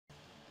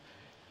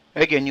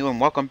Hey again, you and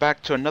welcome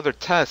back to another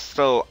test.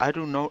 So I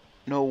do not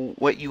know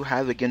what you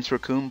have against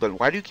Recoome, but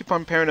why do you keep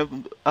on pairing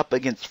him up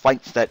against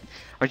fights that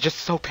are just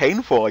so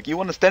painful? Like you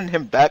want to send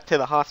him back to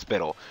the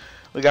hospital.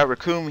 We got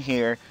Recoome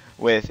here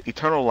with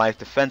Eternal Life,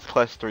 Defense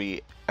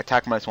 +3,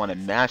 Attack -1,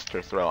 and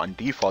Master Throw on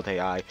default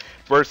AI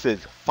versus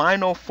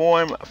Final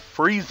Form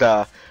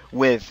Frieza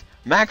with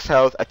Max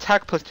Health,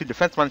 Attack +2,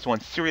 Defense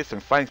 -1, Serious,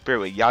 and Fighting Spirit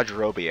with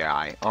Yajirobe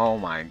AI. Oh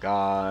my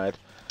god.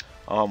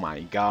 Oh my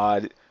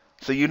god.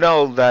 So you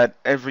know that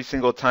every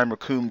single time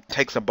Recoome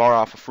takes a bar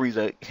off of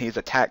Frieza, his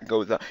attack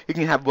goes up. He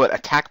can have, what,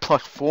 attack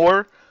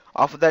 +4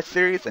 off of that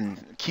series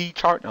and key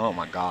chart? Oh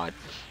my god.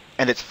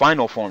 And it's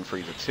final form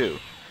Frieza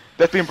too.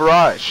 Death Beam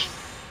Barrage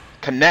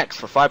connects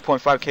for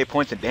 5.5k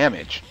points of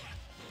damage.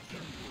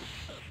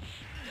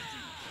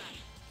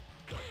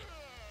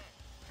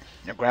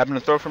 Now grabbing the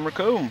throw from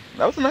Recoome.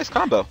 That was a nice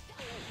combo.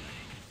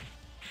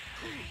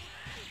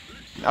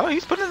 Oh,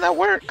 he's putting in that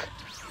work.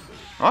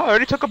 Oh,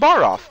 already took a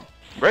bar off.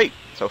 Great.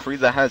 So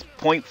Frieza has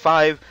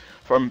 0.5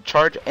 from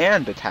charge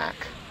and attack.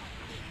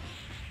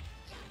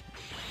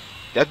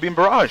 Death Beam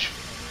Barrage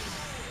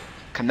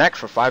connects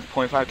for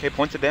 5.5k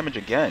points of damage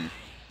again.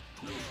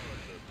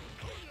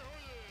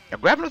 Now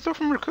grabbing a throw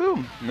from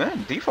Recoome.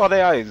 Man, default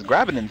AI is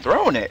grabbing and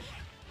throwing it.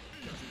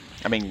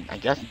 I mean, I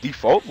guess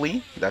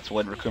defaultly, that's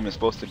what Recoome is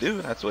supposed to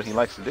do. That's what he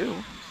likes to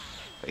do.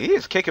 But he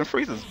is kicking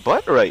Frieza's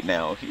butt right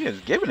now. He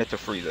is giving it to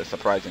Frieza,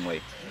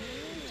 surprisingly.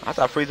 I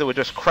thought Frieza would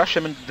just crush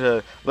him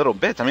into little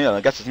bits. I mean,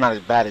 I guess it's not as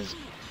bad as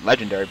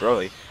Legendary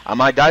Broly. I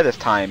might die this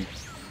time.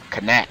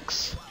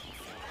 Connects.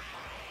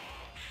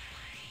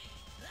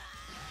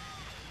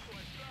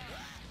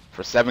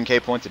 For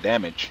 7k points of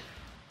damage.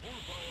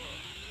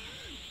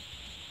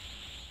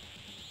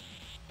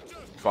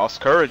 False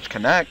Courage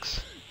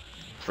connects.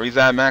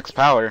 Frieza at max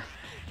power.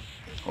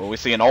 Will we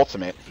see an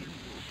ultimate?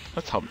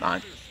 Let's hope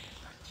not.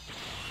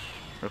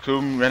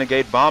 Recoome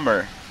Renegade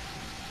Bomber.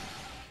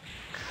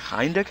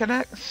 Kinda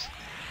connects.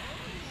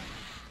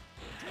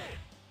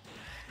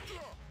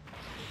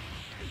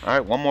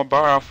 Alright, one more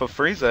bar off of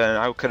Frieza and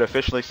I could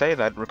officially say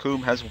that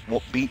Recoome has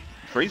beat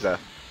Frieza.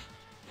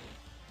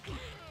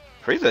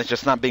 Frieza is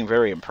just not being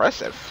very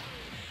impressive.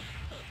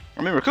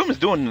 I mean, Recoome is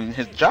doing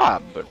his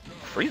job, but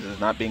Frieza is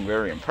not being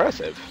very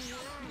impressive.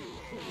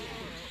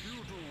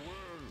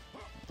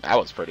 That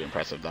was pretty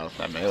impressive though,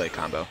 that melee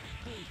combo.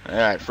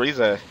 Alright,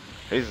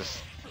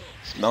 Frieza's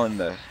smelling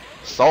the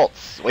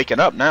salts, waking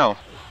up now.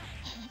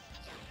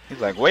 He's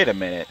like, wait a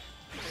minute.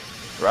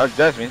 Raj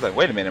Desmond, he's like,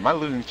 wait a minute, am I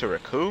losing to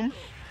Recoome?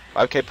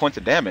 5k points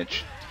of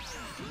damage.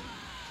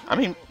 I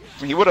mean,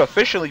 he would have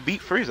officially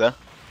beat Frieza.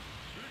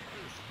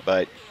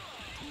 But,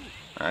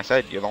 like I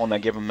said, you're the one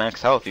that gave him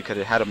max health. You could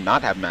have had him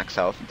not have max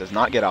health. He does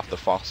not get off the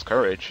false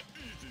courage.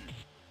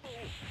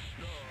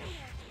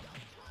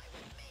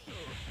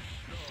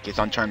 Keeps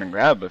on trying to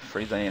grab, but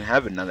Frieza ain't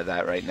having none of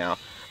that right now.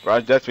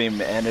 Raj Deathbeam,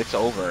 and it's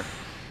over.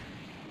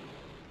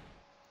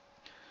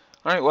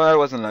 Alright, well, that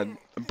wasn't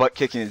a butt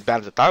kicking as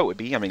bad as I thought it would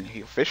be. I mean,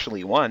 he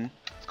officially won.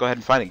 Let's go ahead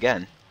and fight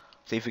again.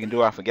 See if we can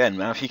do it off again.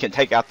 Now, if he can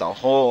take out the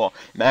whole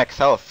max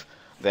health,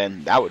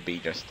 then that would be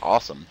just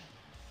awesome.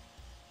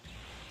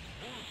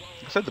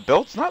 I said the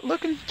build's not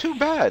looking too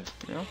bad.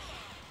 You know,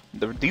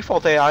 the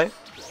default AI,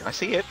 I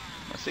see it.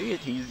 I see it.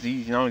 He's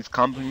you know, he's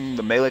comboing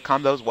the melee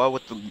combos well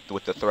with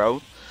the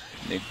throw.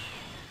 The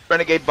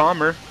Renegade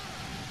Bomber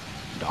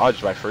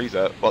dodged by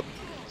Frieza. Well,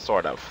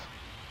 sort of.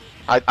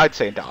 I'd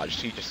say dodged.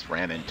 He just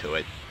ran into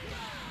it.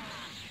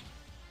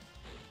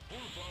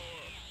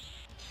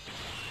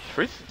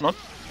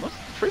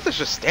 Frieza's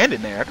just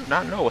standing there. I do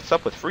not know what's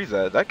up with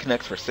Frieza. That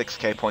connects for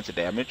 6k points of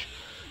damage.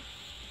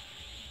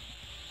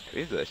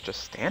 Frieza is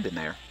just standing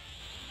there.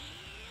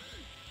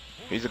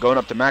 Frieza going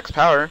up to max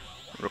power.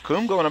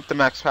 Recoome going up to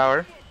max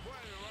power.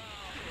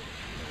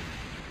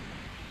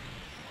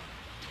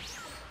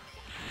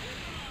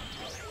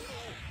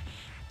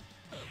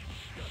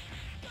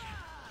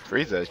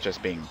 Frieza is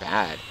just being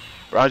bad.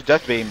 Raj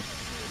Deathbeam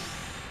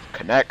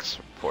connects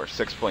for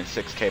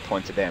 6.6k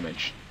points of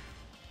damage.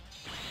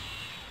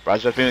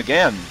 Raj Deathbeam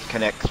again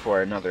connects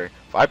for another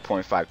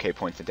 5.5k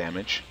points of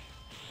damage.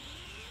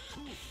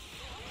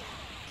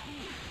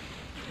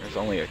 There's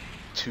only a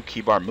 2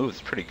 key bar move.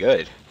 It's pretty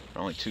good.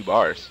 Only 2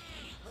 bars.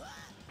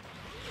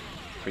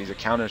 Frieza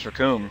counters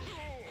Recoome.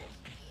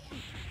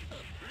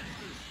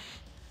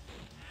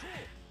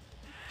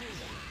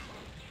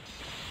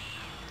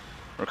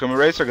 Recoome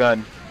Eraser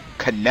Gun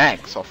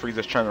connects while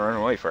Frieza's trying to run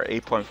away for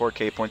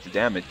 8.4k points of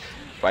damage.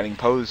 Fighting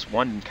Pose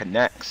 1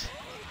 connects.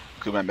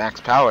 Recoome at max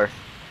power.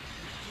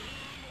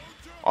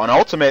 On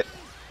ultimate.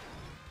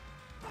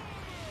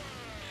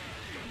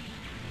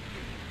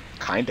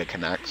 Kinda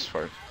connects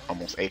for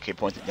almost 8k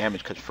points of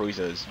damage because Frieza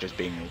is just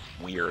being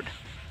weird.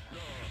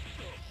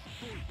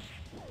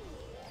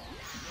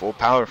 Full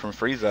power from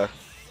Frieza.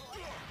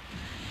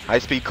 High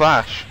speed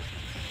clash.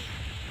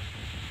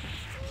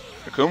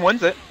 Recoome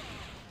wins it.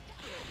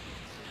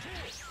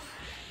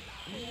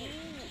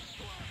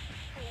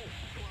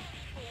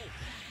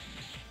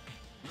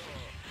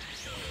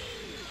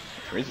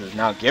 Frieza's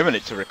now giving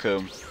it to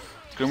Recoome.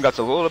 Recoome got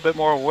a little bit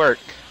more work.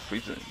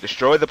 Frieza,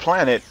 destroy the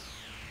planet.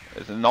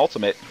 It's an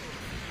ultimate.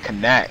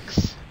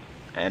 Connects.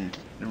 And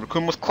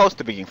Recoome was close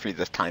to beating Frieza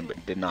this time,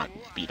 but did not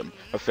beat him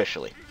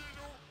officially.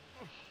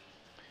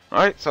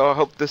 Alright, so I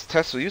hope this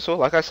test was useful.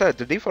 Like I said,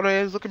 the default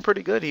AI is looking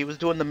pretty good. He was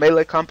doing the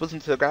melee combos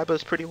into the grab. It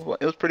was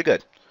pretty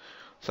good.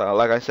 So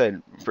like I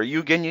said, for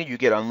you Ginyu, you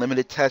get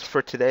unlimited tests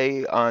for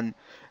today on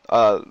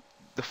the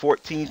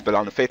 14th, but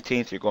on the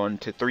 15th you're going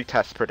to 3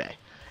 tests per day.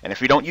 And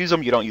if you don't use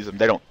them, you don't use them.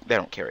 They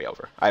don't carry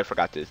over. I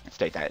forgot to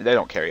state that. They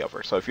don't carry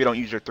over. So if you don't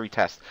use your 3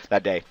 tests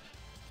that day,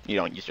 you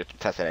don't use your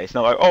test that day. It's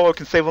not like, oh, I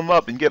can save them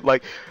up and get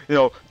like,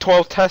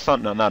 12 tests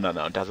on. No,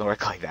 it doesn't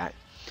work like that.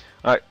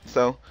 Alright,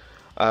 so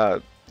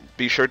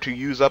be sure to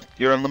use up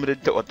your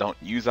unlimited, well, don't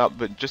use up,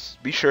 but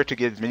just be sure to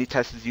get as many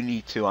tests as you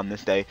need to on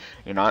this day.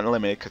 You're not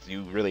unlimited because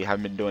you really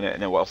haven't been doing it,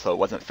 and also it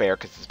wasn't fair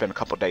because it's been a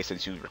couple days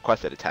since you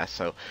requested a test,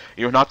 so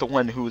you're not the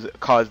one who's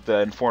caused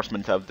the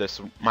enforcement of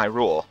this, my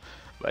rule.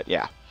 But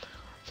yeah,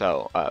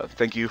 so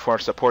thank you for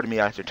supporting me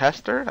as your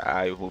tester.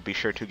 I will be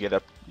sure to get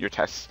up your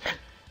tests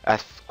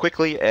as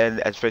quickly and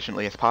as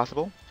efficiently as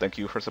possible. Thank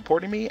you for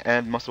supporting me,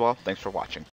 and most of all, thanks for watching.